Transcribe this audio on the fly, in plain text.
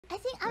I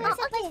think I'm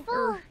okay.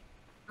 Full.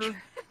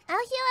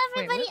 I'll heal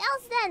everybody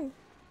else then.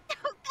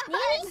 Need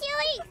any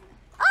healing?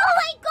 Oh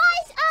my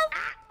gosh!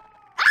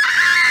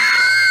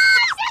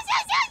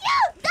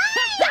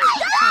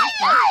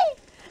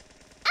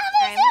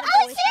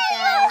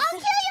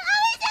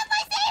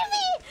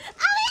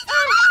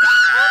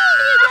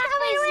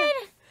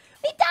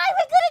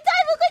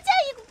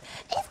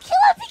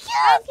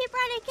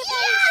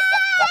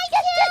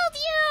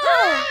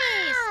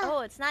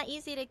 It's not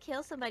easy to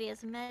kill somebody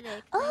as a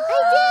medic. Oh,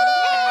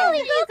 I did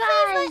it! You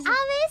guys!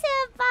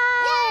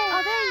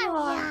 Oh, there you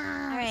are.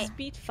 Yeah. Alright.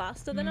 Speed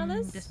faster than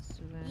others?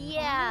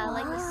 Yeah,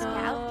 like the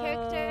scout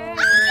character.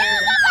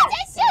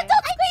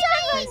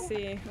 I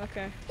see.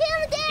 Okay. Him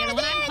there, yeah, the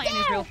one I'm playing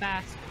is real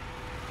fast.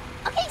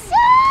 Okay,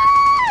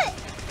 shoot!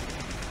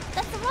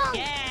 That's the wrong.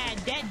 Yeah,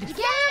 dead.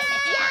 Yeah!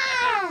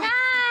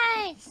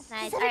 Nice!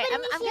 Nice. Alright,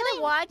 I'm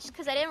gonna watch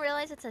because I didn't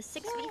realize it's a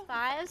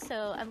 6v5,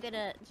 so I'm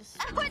gonna just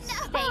stay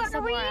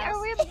somewhere else.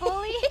 Are we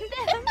bullying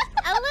them?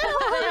 A little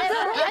bit.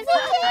 It's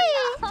okay!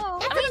 I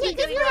mean,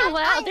 they're doing pretty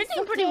well. They're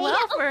doing pretty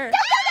well for...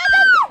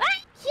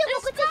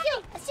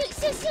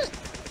 Shoot!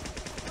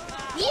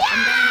 I'm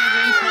going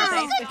over into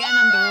space again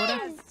underwater.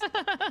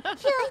 I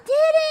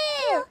did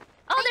it!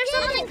 Oh, there's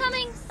someone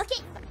incoming!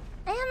 Okay,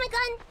 I have my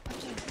gun.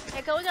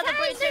 They're going on the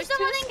bridge. There's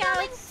someone two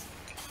scouts.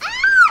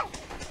 Ah!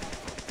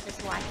 Just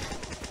watch.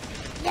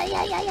 Yeah,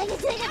 you're doing it, you're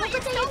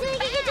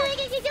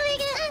doing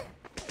it.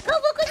 Go!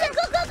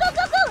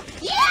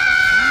 Yeah!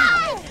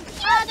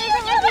 There's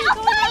a lady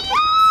going up.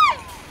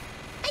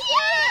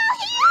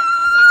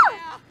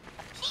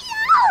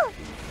 Heal!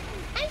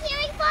 I'm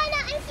healing Fauna.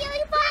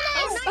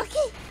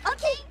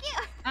 Okay.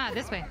 Ah,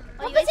 this way.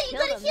 Oh, you gotta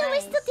heal.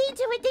 We're still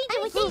danger. I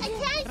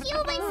can't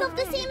heal myself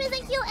the same as I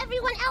heal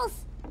everyone else.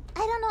 I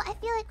don't know. I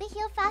feel like we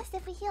heal fast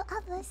if we heal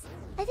others.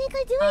 I think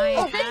I do it.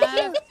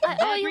 I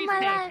owe you my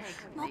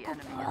life. Moco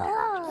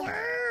Pro.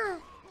 Yeah.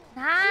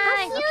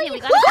 Nice. Okay, we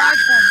gotta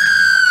dodge them.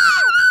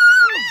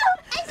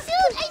 I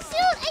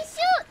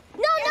shoot.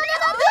 No.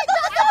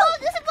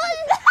 There's a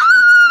bullet.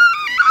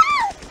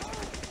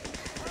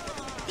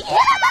 Yeah.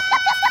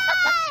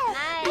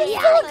 Nice.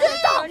 So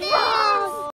good.